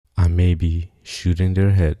may be shooting their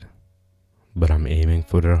head, but I'm aiming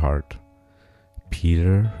for their heart.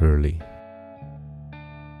 Peter Hurley.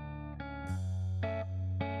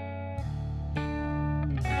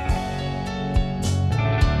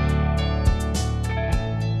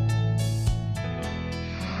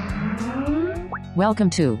 Welcome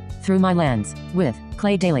to Through My Lens with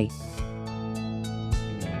Clay Daly.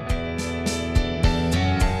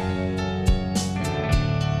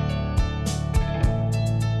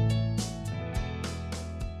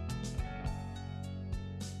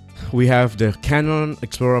 We have the Canon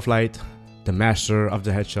Explorer of Light, the master of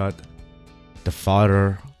the headshot, the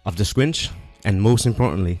father of the squinch, and most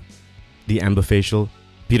importantly, the ambifacial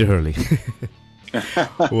Peter Hurley.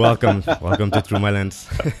 Welcome to Through My Lens.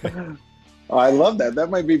 I love that. That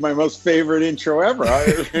might be my most favorite intro ever.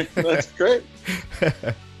 That's great.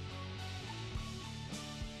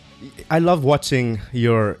 I love watching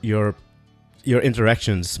your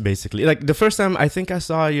interactions. Basically, like the first time I think I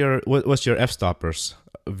saw your f-stoppers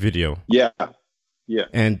video. Yeah.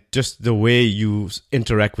 And just the way you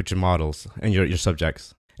interact with your models and your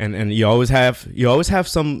subjects, and you always have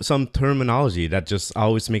some terminology that just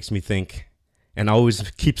always makes me think, and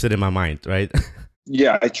always keeps it in my mind, right?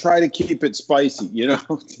 Yeah, I try to keep it spicy,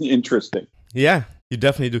 interesting. Yeah, you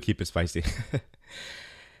definitely do keep it spicy.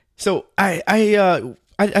 So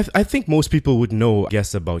I think most people would know, I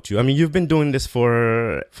guess, about you. I mean, you've been doing this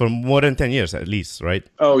for more than 10 years at least, right?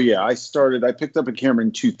 Oh yeah, I picked up a camera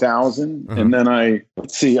in 2000, and then I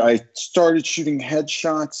started shooting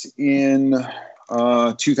headshots in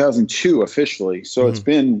 2002 officially. So it's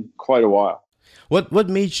been quite a while. What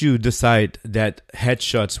made you decide that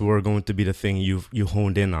headshots were going to be the thing you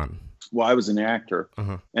honed in on? Well, I was an actor,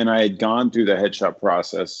 and I had gone through the headshot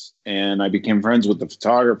process, and I became friends with the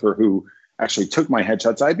photographer who actually took my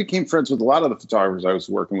headshots. I became friends with a lot of the photographers I was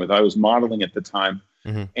working with. I was modeling at the time,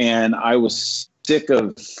 and I was sick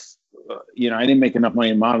of, I didn't make enough money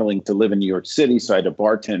in modeling to live in New York City, so I had to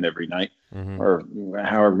bartend every night or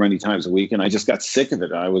however many times a week, and I just got sick of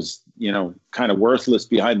it. I was, kind of worthless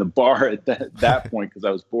behind the bar at that point because I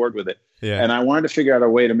was bored with it. Yeah. And I wanted to figure out a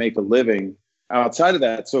way to make a living outside of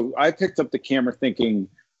that. So I picked up the camera thinking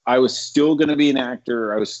I was still going to be an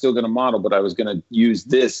actor. I was still going to model, but I was going to use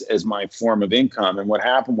this as my form of income. And what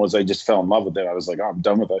happened was I just fell in love with it. I was like, oh, I'm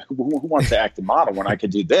done with it. Who wants to act and model when I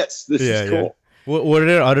could do this? This is cool. Yeah. Were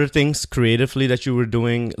there other things creatively that you were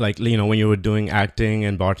doing, like, when you were doing acting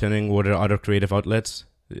and bartending? Were there other creative outlets,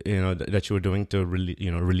 that you were doing to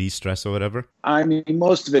release stress or whatever? I mean,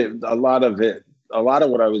 most of it, a lot of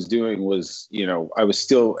what I was doing was, I was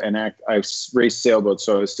still I raced sailboats,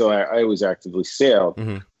 so I always actively sailed,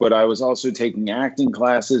 but I was also taking acting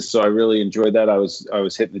classes. So I really enjoyed that. I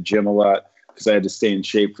was hitting the gym a lot because I had to stay in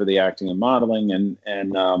shape for the acting and modeling,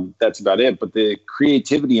 and that's about it. But the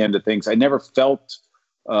creativity end of things, I never felt,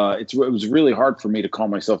 it was really hard for me to call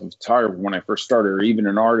myself a photographer when I first started, or even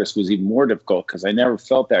an artist was even more difficult because I never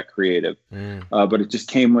felt that creative. But it just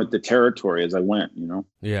came with the territory as I went,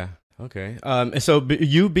 Yeah. Okay. So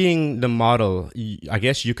you being the model, I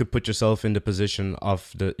guess you could put yourself in the position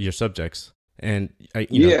of your subjects, and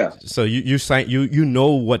so you know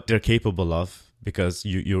what they're capable of because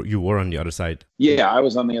you were on the other side. Yeah, I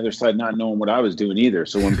was on the other side, not knowing what I was doing either.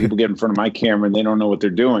 So when people get in front of my camera and they don't know what they're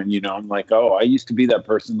doing, I'm like, oh, I used to be that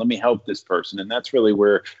person. Let me help this person, and that's really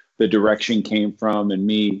where the direction came from, and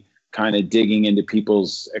me kind of digging into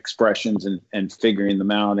people's expressions and figuring them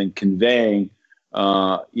out and conveying.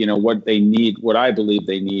 What they need, what I believe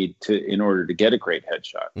they need in order to get a great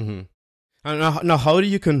headshot. Now, how do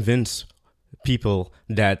you convince people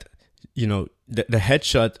that, the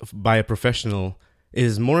headshot by a professional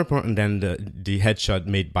is more important than the headshot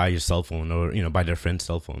made by your cell phone or, by their friend's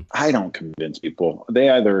cell phone? I don't convince people. They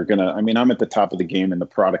either are I'm at the top of the game and the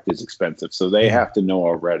product is expensive, so they have to know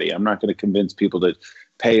already. I'm not going to convince people to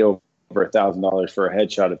pay over $1,000 for a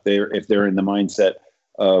headshot if they're in the mindset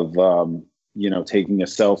of, taking a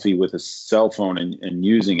selfie with a cell phone and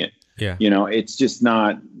using it. Yeah. It's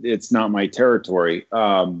not my territory.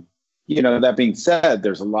 That being said,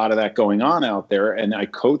 there's a lot of that going on out there. And I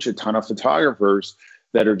coach a ton of photographers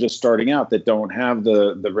that are just starting out that don't have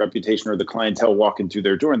the reputation or the clientele walking through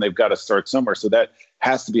their door, and they've got to start somewhere. So that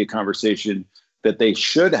has to be a conversation that they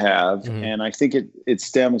should have. And I think it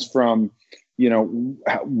stems from,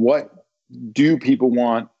 what do people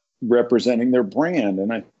want representing their brand?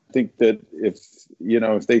 And I think that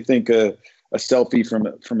if they think a selfie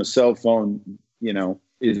from a cell phone,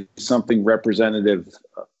 is something representative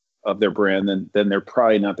of their brand, then they're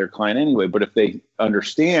probably not their client anyway. But if they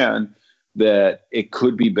understand that it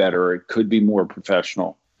could be better, it could be more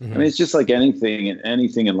professional. I mean, it's just like anything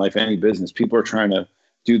in life, any business. People are trying to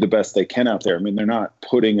do the best they can out there. I mean, they're not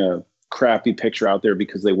putting a crappy picture out there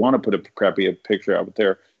because they want to put a crappy picture out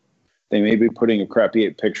there. They may be putting a crappy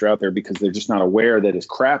picture out there because they're just not aware that it's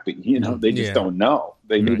crappy. They just don't know.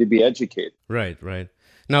 They need to be educated. Right.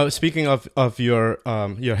 Now, speaking of your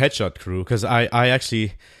headshot crew, because I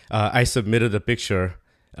actually I submitted a picture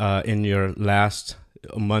in your last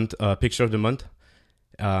month picture of the month,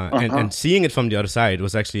 and seeing it from the other side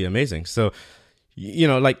was actually amazing. So,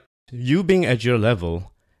 like you being at your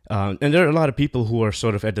level, and there are a lot of people who are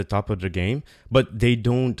sort of at the top of their game, but they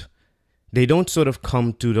don't sort of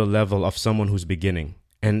come to the level of someone who's beginning.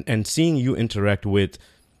 And seeing you interact with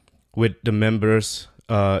the members,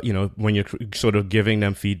 when you're sort of giving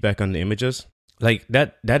them feedback on the images, like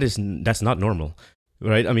that's not normal,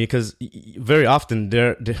 right? I mean, because very often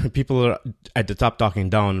there people are at the top talking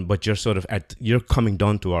down, but you're sort of you're coming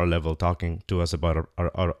down to our level, talking to us about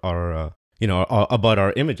our about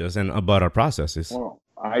our images and about our processes. Well,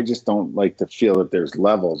 I just don't like to feel that there's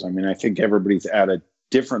levels. I mean, I think everybody's at a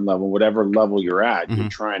different level. Whatever level you're at, you're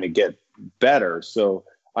trying to get better. So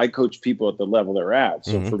I coach people at the level they're at.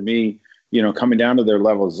 So for me, coming down to their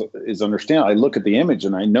levels is understand. I look at the image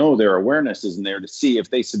and I know their awareness isn't there to see if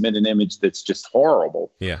they submit an image that's just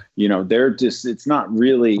horrible. Yeah. It's not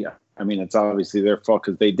really, I mean, it's obviously their fault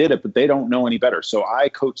because they did it, but they don't know any better. So I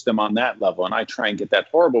coach them on that level and I try and get that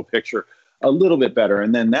horrible picture a little bit better.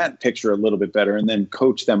 And then that picture a little bit better, and then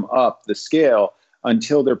coach them up the scale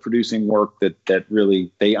until they're producing work that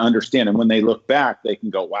really they understand. And when they look back, they can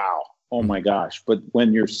go, wow, oh my gosh. But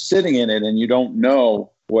when you're sitting in it and you don't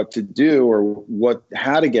know what to do or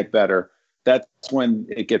how to get better, that's when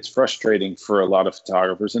it gets frustrating for a lot of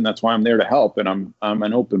photographers. And that's why I'm there to help. And I'm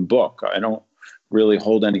an open book. I don't really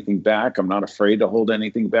hold anything back. I'm not afraid to hold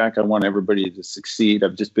anything back. I want everybody to succeed.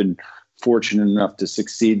 I've just been fortunate enough to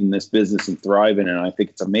succeed in this business and thrive in it. And I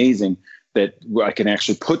think it's amazing that I can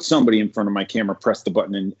actually put somebody in front of my camera, press the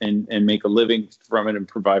button and make a living from it and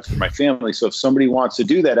provide for my family. So if somebody wants to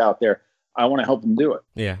do that out there, I want to help them do it.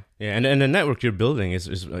 Yeah. And the network you're building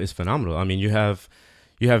is phenomenal. I mean, you have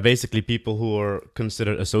basically people who are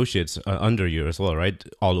considered associates under you as well, right?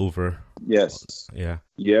 All over. Yes. Yeah.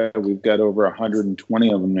 Yeah. We've got over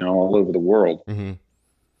 120 of them now all over the world. Mm-hmm.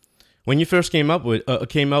 When you first came out with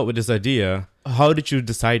this idea, how did you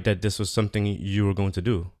decide that this was something you were going to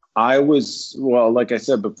do? Like I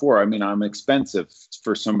said before, I mean, I'm expensive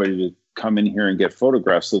for somebody to come in here and get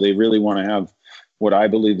photographs. So they really want to have what I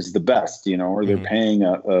believe is the best, or they're paying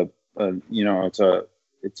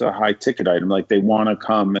it's a high ticket item. Like they want to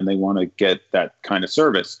come and they want to get that kind of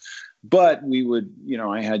service. But we would,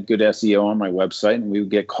 I had good SEO on my website, and we would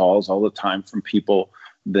get calls all the time from people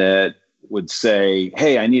that would say,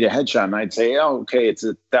 hey, I need a headshot. And I'd say, oh, okay, it's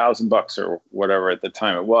 $1,000 or whatever at the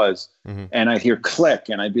time it was. And I'd hear click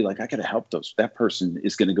and I'd be like, I got to help that person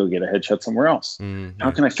is going to go get a headshot somewhere else.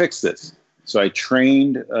 How can I fix this? So I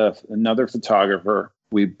trained another photographer.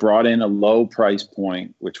 We brought in a low price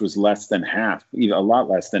point, which was less than half, even a lot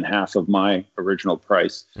less than half of my original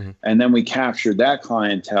price. And then we captured that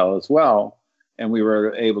clientele as well. And we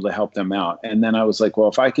were able to help them out. And then I was like, well,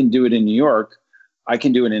 if I can do it in New York, I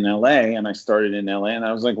can do it in LA. And I started in LA, and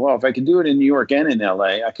I was like, well, if I could do it in New York and in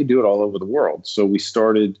LA, I could do it all over the world. So we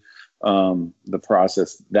started the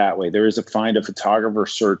process that way. There is a find a photographer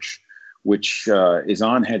search, which is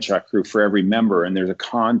on Headshot Crew for every member. And there's a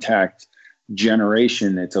contact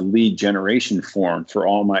generation. It's a lead generation form for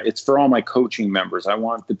all my coaching members. I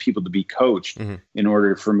want the people to be coached in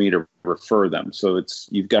order for me to refer them. So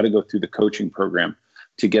you've got to go through the coaching program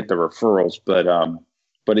to get the referrals.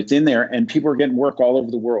 But it's in there, and people are getting work all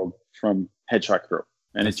over the world from Headshot Crew,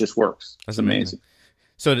 and it just works. That's amazing.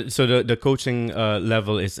 So the coaching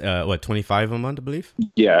level is what, $25 a month, I believe?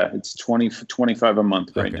 Yeah, it's $25 a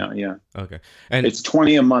month right now. Yeah. Okay. And it's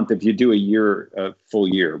 $20 a month if you do a full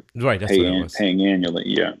year. Right. That's what it was. Paying annually.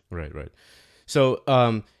 Yeah. Right. So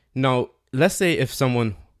now let's say if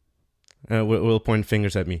someone will point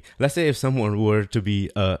fingers at me. Let's say if someone were to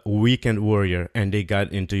be a weekend warrior and they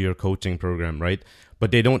got into your coaching program, right?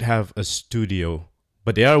 But they don't have a studio,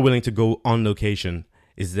 but they are willing to go on location.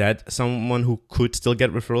 Is that someone who could still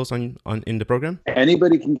get referrals in the program?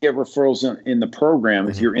 Anybody can get referrals in the program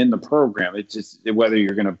if you're in the program. It's just whether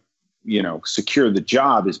you're going to, secure the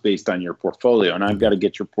job is based on your portfolio. And I've got to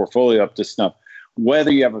get your portfolio up to snuff.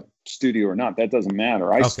 Whether you have a studio or not, that doesn't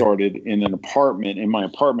matter. I started in my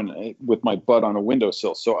apartment with my butt on a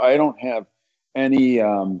windowsill. So I don't have any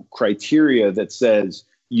criteria that says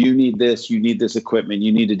you need this equipment,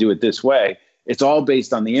 you need to do it this way. It's all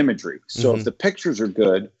based on the imagery. So if the pictures are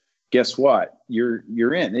good, guess what?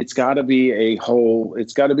 You're in. It's got to be a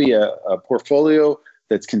portfolio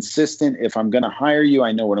that's consistent. If I'm going to hire you,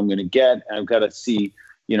 I know what I'm going to get. I've got to see,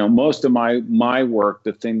 most of my work,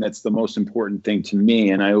 the thing that's the most important thing to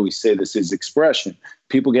me, and I always say this, is expression.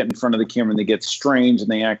 People get in front of the camera and they get strange and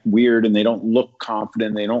they act weird and they don't look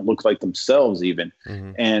confident. They don't look like themselves even.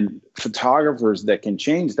 Mm-hmm. And photographers that can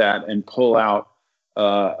change that and pull out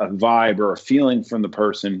a vibe or a feeling from the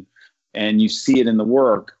person, and you see it in the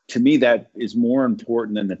work, to me, that is more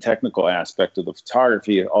important than the technical aspect of the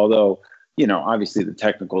photography. Although, obviously the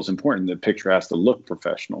technical is important. The picture has to look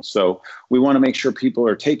professional. So we want to make sure people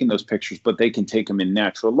are taking those pictures, but they can take them in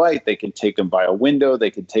natural light. They can take them by a window. They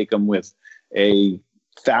can take them with a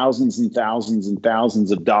thousands and thousands and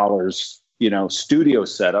thousands of dollars, studio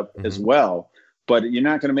setup as well. But you're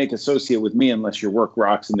not going to make associate with me unless your work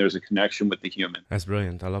rocks and there's a connection with the human. That's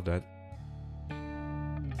brilliant. I love that.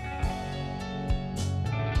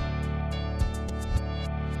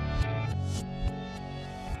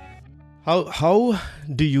 How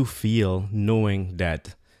do you feel knowing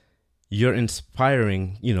that you're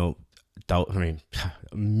inspiring,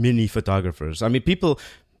 many photographers? I mean, people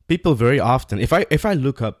very often, if I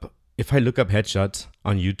look up headshots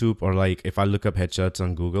on YouTube, or like if I look up headshots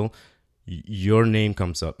on Google, your name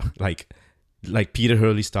comes up, like Peter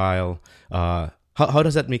Hurley style. How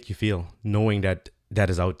does that make you feel knowing that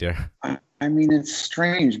is out there? I mean, it's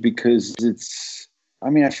strange because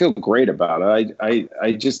I feel great about it.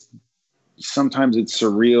 I just, sometimes it's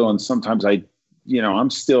surreal, and sometimes I'm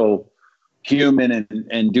still human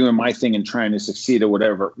and doing my thing and trying to succeed at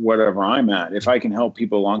whatever I'm at. If I can help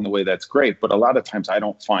people along the way, that's great. But a lot of times I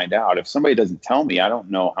don't find out. If somebody doesn't tell me, I don't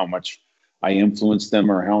know how much I influenced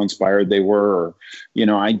them or how inspired they were. Or,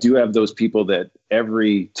 I do have those people that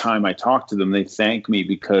every time I talk to them, they thank me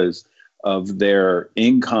because of their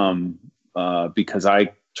income, because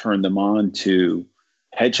I turned them on to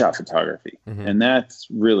headshot photography. Mm-hmm. And that's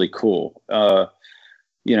really cool. I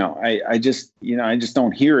just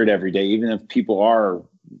don't hear it every day, even if people are,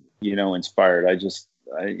 inspired.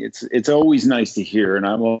 It's always nice to hear. And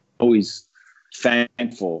I'm always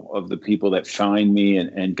thankful of the people that find me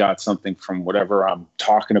and got something from whatever I'm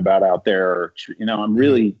talking about out there. I'm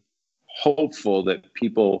really hopeful that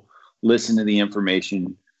people listen to the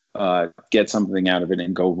information, get something out of it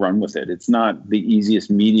and go run with it. It's not the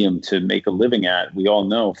easiest medium to make a living at. We all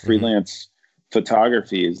know freelance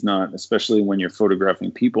photography is not, especially when you're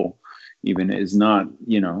photographing people, even, is not,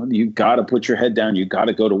 you got to put your head down. You got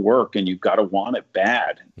to go to work and you got to want it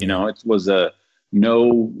bad. It was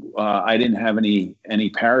I didn't have any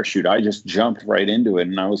parachute. I just jumped right into it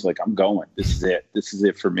and I was like, I'm going, this is it. This is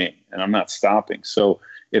it for me. And I'm not stopping. So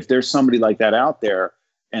if there's somebody like that out there,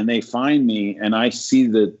 and they find me and I see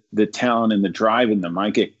the talent and the drive in them,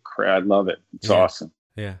 I love it. It's awesome.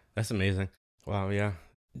 Yeah, that's amazing. Wow, yeah.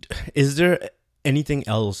 Is there anything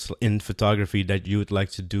else in photography that you would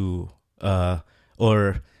like to do?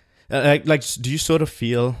 Or do you sort of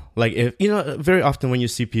feel like, if very often when you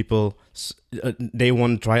see people, they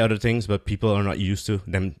want to try other things, but people are not used to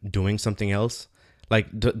them doing something else?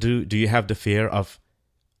 Like, do you have the fear of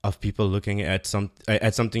people looking at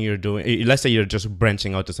something you're doing? Let's say you're just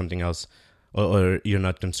branching out to something else, or you're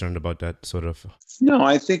not concerned about that sort of. No,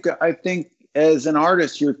 I think as an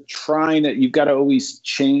artist, you've got to always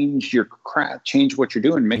change your craft, change what you're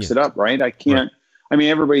doing, mix it up, right? I can't. Right.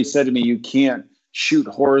 Everybody said to me, you can't shoot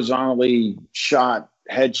horizontally shot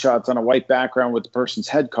headshots on a white background with the person's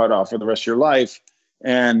head cut off for the rest of your life.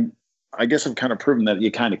 And I guess I've kind of proven that you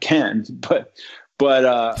kind of can, but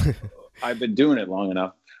I've been doing it long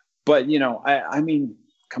enough. But,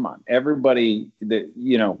 come on, everybody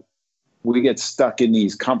that, we get stuck in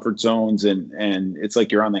these comfort zones and it's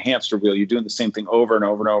like you're on the hamster wheel. You're doing the same thing over and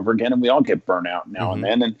over and over again. And we all get burnt out now and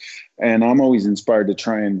then. And I'm always inspired to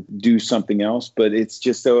try and do something else, but it's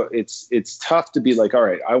just, it's tough to be like, all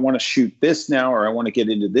right, I want to shoot this now, or I want to get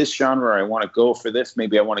into this genre. Or I want to go for this.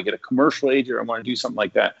 Maybe I want to get a commercial agent, or I want to do something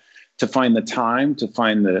like that, to find the time, to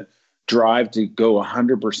find the drive to go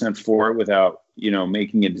 100% for it without,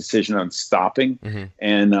 making a decision on stopping. Mm-hmm.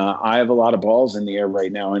 And I have a lot of balls in the air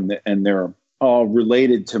right now, and they're all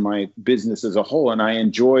related to my business as a whole. And I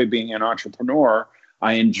enjoy being an entrepreneur.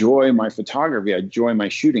 I enjoy my photography. I enjoy my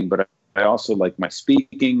shooting, but I also like my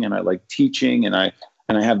speaking, and I like teaching. And I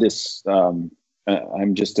have this, I'm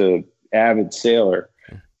just a avid sailor,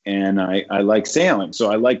 and I like sailing. So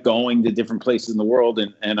I like going to different places in the world,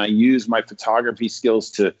 and I use my photography skills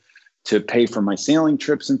to pay for my sailing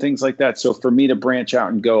trips and things like that. So for me to branch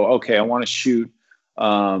out and go, okay, I want to shoot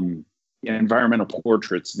environmental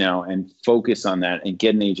portraits now and focus on that and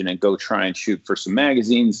get an agent and go try and shoot for some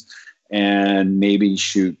magazines and maybe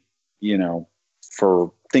shoot,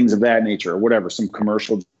 for things of that nature or whatever, some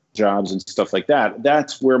commercial jobs and stuff like that.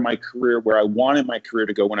 That's where I wanted my career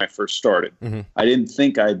to go when I first started. I didn't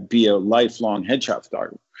think I'd be a lifelong headshot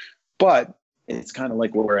photographer, but it's kind of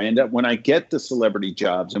like where I end up when I get the celebrity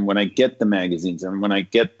jobs and when I get the magazines and when I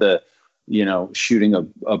get the, shooting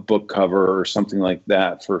a book cover or something like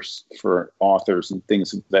that for authors and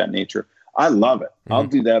things of that nature. I love it. I'll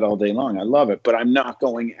do that all day long. I love it, but I'm not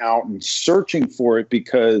going out and searching for it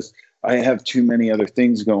because I have too many other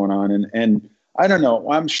things going on. And I don't know,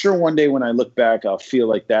 I'm sure one day when I look back, I'll feel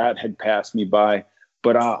like that had passed me by,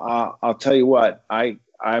 but I'll tell you what,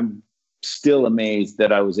 I'm still amazed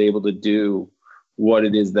that I was able to do what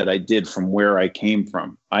it is that I did from where I came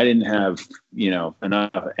from. I didn't have,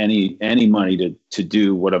 enough, any money to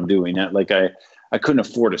do what I'm doing. I couldn't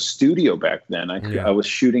afford a studio back then. I was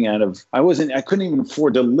shooting I couldn't even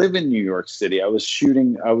afford to live in New York City. I was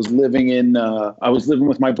living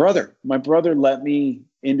with my brother. My brother let me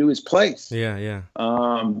into his place. Yeah.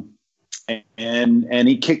 And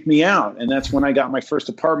he kicked me out. And that's when I got my first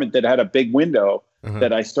apartment that had a big window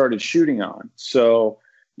that I started shooting on. So,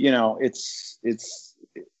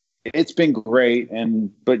 it's been great.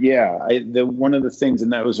 But yeah, one of the things,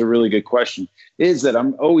 and that was a really good question, is that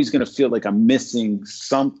I'm always going to feel like I'm missing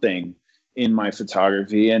something in my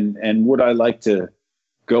photography. And would I like to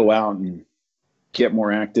go out and get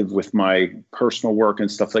more active with my personal work and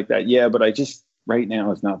stuff like that? Yeah, but I just, right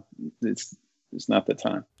now it's not the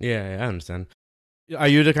time. Yeah, I understand. Are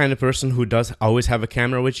you the kind of person who does always have a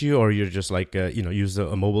camera with you, or you're just like, use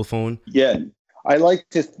a mobile phone? Yeah. I like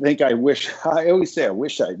to think I always say I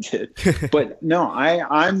wish I did, but no,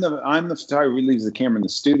 I'm the photographer who leaves the camera in the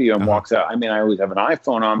studio and walks out. I mean, I always have an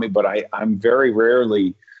iPhone on me, but I'm very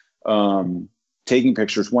rarely taking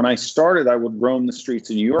pictures. When I started, I would roam the streets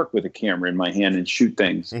of New York with a camera in my hand and shoot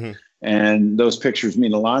things. And those pictures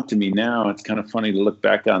mean a lot to me now. It's kind of funny to look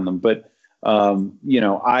back on them, but and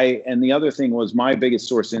the other thing was my biggest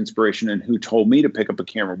source of inspiration and who told me to pick up a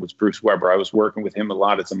camera was Bruce Weber. I was working with him a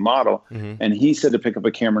lot as a model, and he said to pick up a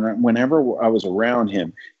camera. And whenever I was around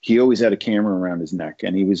him, he always had a camera around his neck,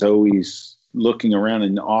 and he was always looking around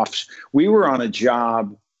and off. We were on a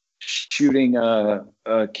job shooting a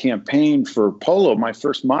campaign for Polo, my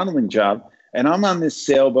first modeling job, and I'm on this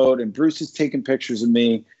sailboat, and Bruce is taking pictures of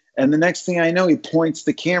me. And the next thing I know, he points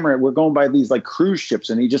the camera. We're going by these like cruise ships,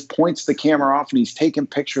 and he just points the camera off, and he's taking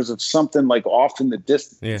pictures of something like off in the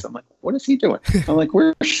distance. Yeah. I'm like, what is he doing? I'm like,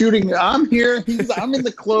 we're shooting. I'm here. I'm in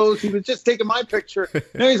the clothes. He was just taking my picture.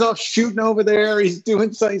 Now he's off shooting over there. He's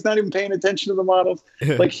doing something. He's not even paying attention to the models.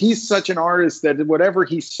 Like, he's such an artist that whatever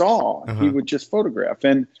he saw, he would just photograph.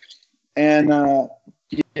 And that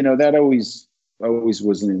always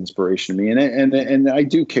was an inspiration to me. And I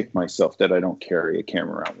do kick myself that I don't carry a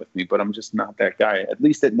camera around with me, but I'm just not that guy, at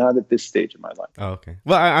least not at this stage of my life. Oh, okay.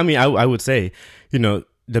 Well, I mean, I would say,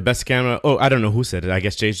 the best camera, I don't know who said it. I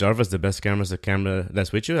guess Chase Jarvis, the best camera is the camera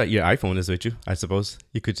that's with you. Your iPhone is with you, I suppose.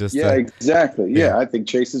 You could just... Yeah, exactly. Yeah, I think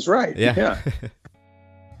Chase is right. Yeah.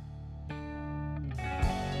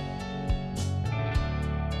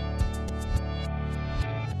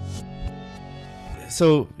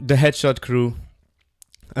 So the headshot crew,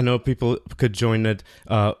 I know people could join it.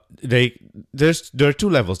 There are 2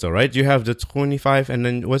 levels though, right? You have the 25, and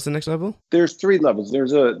then what's the next level? There's 3 levels.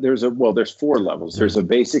 There's 4 levels. There's a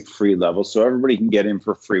basic free level, so everybody can get in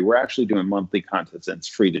for free. We're actually doing monthly contests, and it's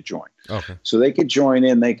free to join. Okay. So they could join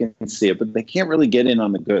in, they can see it, but they can't really get in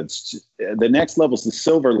on the goods. The next level is the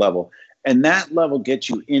silver level, and that level gets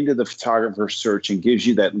you into the photographer search and gives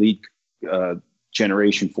you that lead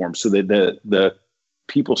generation form, so that the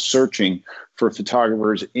people searching for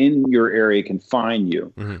photographers in your area can find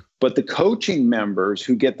you. But the coaching members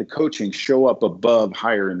who get the coaching show up above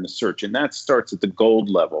higher in the search, and that starts at the gold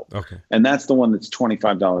level. Okay. And that's the one that's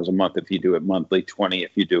 $25 a month if you do it monthly, $20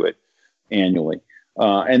 if you do it annually.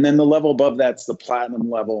 And then the level above that's the platinum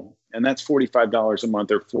level, and that's $45 a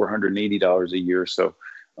month or $480 a year. So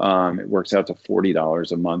it works out to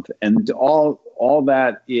 $40 a month. And all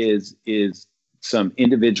that is some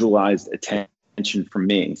individualized attention from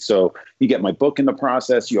me. So you get my book in the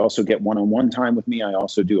process. You also get one-on-one time with me. I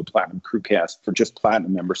also do a platinum crewcast for just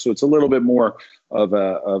platinum members. So it's a little bit more of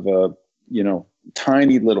a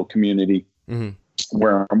tiny little community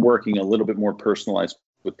where I'm working a little bit more personalized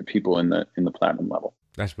with the people in the platinum level.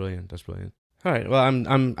 That's brilliant. All right. Well,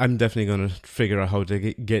 I'm definitely going to figure out how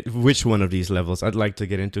to get which one of these levels I'd like to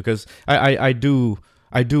get into, because I do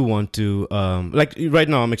want to like right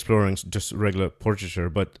now I'm exploring just regular portraiture,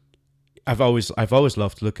 but I've always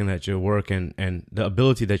loved looking at your work and the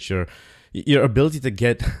ability that your ability to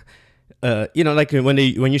get like when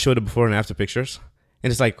you show the before and after pictures,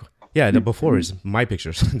 and it's like Yeah, the before is my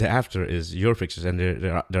pictures. The after is your pictures, and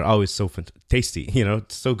they're always so tasty.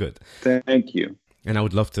 It's so good. Thank you. And I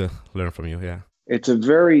would love to learn from you. Yeah. It's a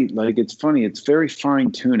very, it's funny. It's very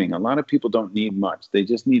fine tuning. A lot of people don't need much. They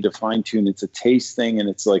just need to fine tune. It's a taste thing, and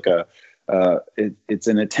it's like it's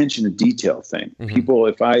an attention to detail thing. Mm-hmm. People,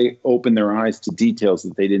 if I open their eyes to details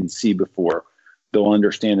that they didn't see before, they'll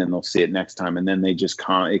understand and they'll see it next time. And then they just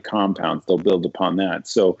it compounds. They'll build upon that.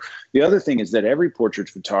 So the other thing is that every portrait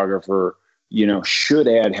photographer, should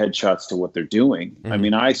add headshots to what they're doing. Mm-hmm. I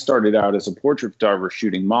mean, I started out as a portrait photographer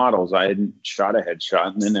shooting models. I hadn't shot a headshot.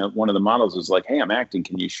 And then one of the models was like, "Hey, I'm acting.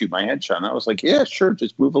 Can you shoot my headshot?" And I was like, "Yeah, sure.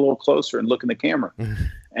 Just move a little closer and look in the camera." Mm-hmm.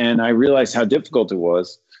 And I realized how difficult it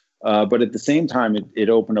was. But at the same time, it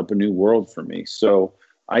opened up a new world for me. So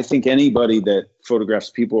I think anybody that photographs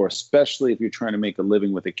people, especially if you're trying to make a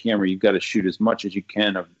living with a camera, you've got to shoot as much as you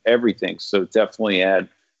can of everything. So definitely add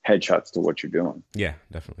headshots to what you're doing. Yeah,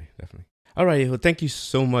 definitely. All right. Well, thank you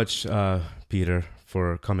so much, Peter,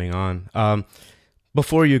 for coming on.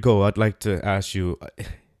 Before you go, I'd like to ask you,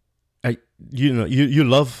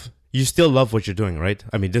 you still love what you're doing, right?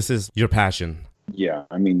 I mean, this is your passion. Yeah.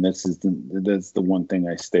 I mean, that's the one thing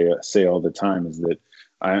I say all the time is that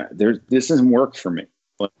this isn't work for me.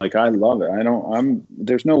 Like, I love it. I don't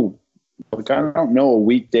know a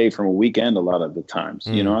weekday from a weekend a lot of the times.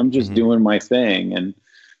 I'm just doing my thing, and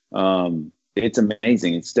it's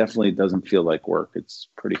amazing. It doesn't feel like work. It's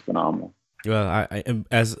pretty phenomenal. Well, I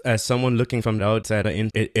as someone looking from the outside,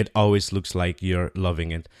 it always looks like you're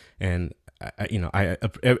loving it, and I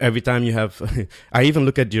every time you have, I even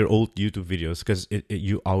look at your old YouTube videos because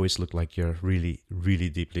you always look like you're really, really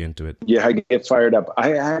deeply into it. Yeah, I get fired up.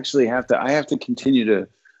 I actually have to continue to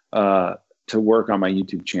work on my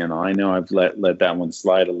YouTube channel. I know I've let that one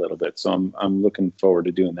slide a little bit, so I'm looking forward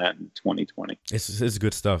to doing that in 2020. It's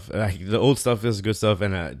good stuff. The old stuff is good stuff,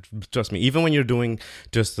 and trust me, even when you're doing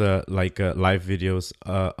just live videos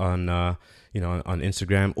on on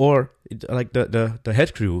Instagram, or like the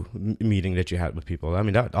head crew meeting that you had with people. I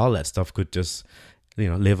mean, all that stuff could just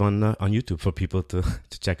live on YouTube for people to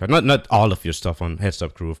check out. Not all of your stuff on Heads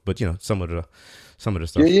Up Crew, but some of the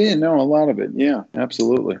stuff. Yeah, no, a lot of it. Yeah,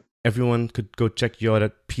 absolutely. Everyone could go check you out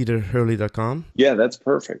at peterhurley.com. Yeah, that's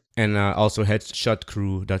perfect. And also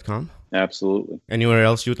headshotcrew.com. Absolutely. Anywhere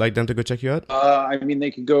else you'd like them to go check you out? I mean,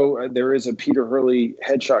 they could go. There is a Peter Hurley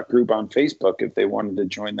headshot group on Facebook. If they wanted to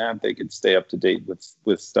join that, they could stay up to date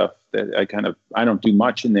with stuff that I don't do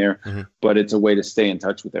much in there, mm-hmm. but it's a way to stay in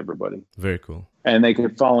touch with everybody. Very cool. And they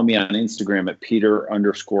could follow me on Instagram at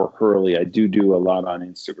Peter_Hurley. I do a lot on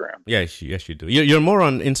Instagram. Yes, you do. You're more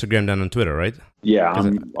on Instagram than on Twitter, right? Yeah,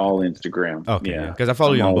 I'm all Instagram. Okay, because I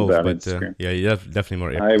follow you on both. But you're definitely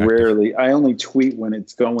more active. I only tweet when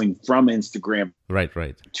it's going from Instagram right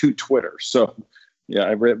to Twitter. So yeah,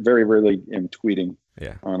 I very rarely am tweeting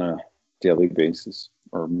on a daily basis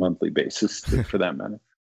or monthly basis for that matter.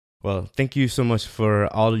 Well, thank you so much for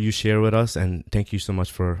all you share with us, and thank you so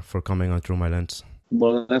much for coming on Through My Lens.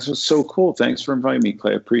 Well, that's what's so cool. Thanks for inviting me,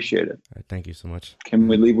 Clay. I appreciate it. Right, thank you so much. Can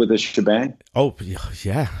we leave with a shebang? Oh,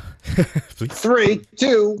 yeah. Please. 3,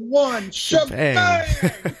 2, 1, shebang!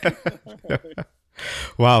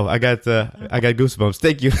 Wow, I got goosebumps.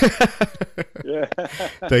 Thank you. Yeah.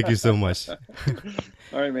 Thank you so much. All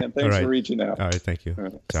right, man. Thanks for reaching out. All right, thank you.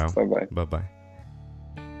 Right. Ciao. Bye-bye. Bye-bye.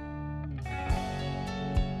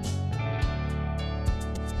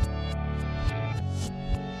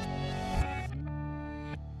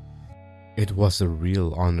 It was a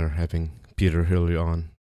real honor having Peter Hurley on.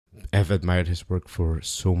 I've admired his work for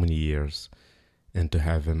so many years, and to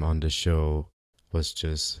have him on the show was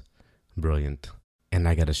just brilliant. And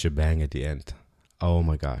I got a shebang at the end. Oh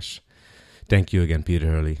my gosh. Thank you again, Peter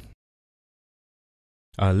Hurley.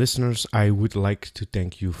 Listeners, I would like to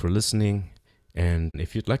thank you for listening. And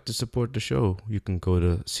if you'd like to support the show, you can go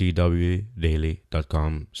to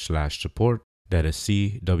cwdaily.com/support. That is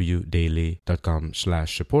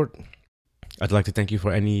cwdaily.com/support. I'd like to thank you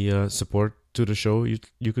for any support to the show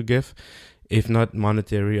you could give. If not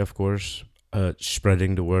monetary, of course,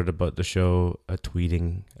 spreading the word about the show,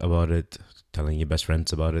 tweeting about it, telling your best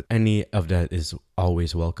friends about it. Any of that is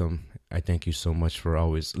always welcome. I thank you so much for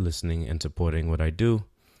always listening and supporting what I do.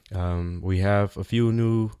 We have a few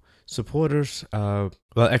new supporters. Well,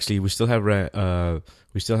 actually, we still have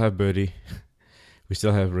Birdie, we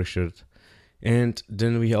still have Richard. And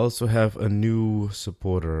then we also have a new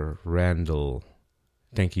supporter, Randall.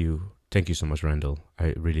 Thank you so much, Randall.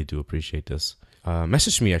 I really do appreciate this.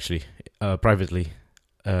 Message me actually privately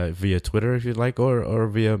via Twitter if you'd like, or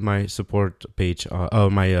via my support page,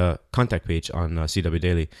 my contact page on CW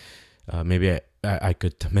Daily. Maybe I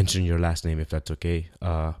could mention your last name if that's okay.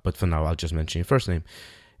 But for now, I'll just mention your first name.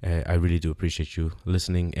 I really do appreciate you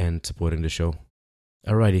listening and supporting the show.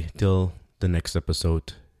 Alrighty, till the next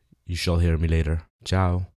episode. You shall hear me later.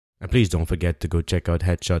 Ciao. And please don't forget to go check out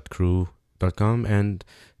headshotcrew.com and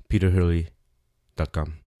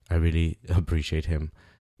peterhurley.com. I really appreciate him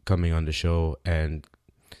coming on the show and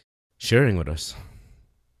sharing with us.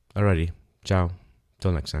 Alrighty, ciao.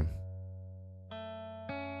 Till next time.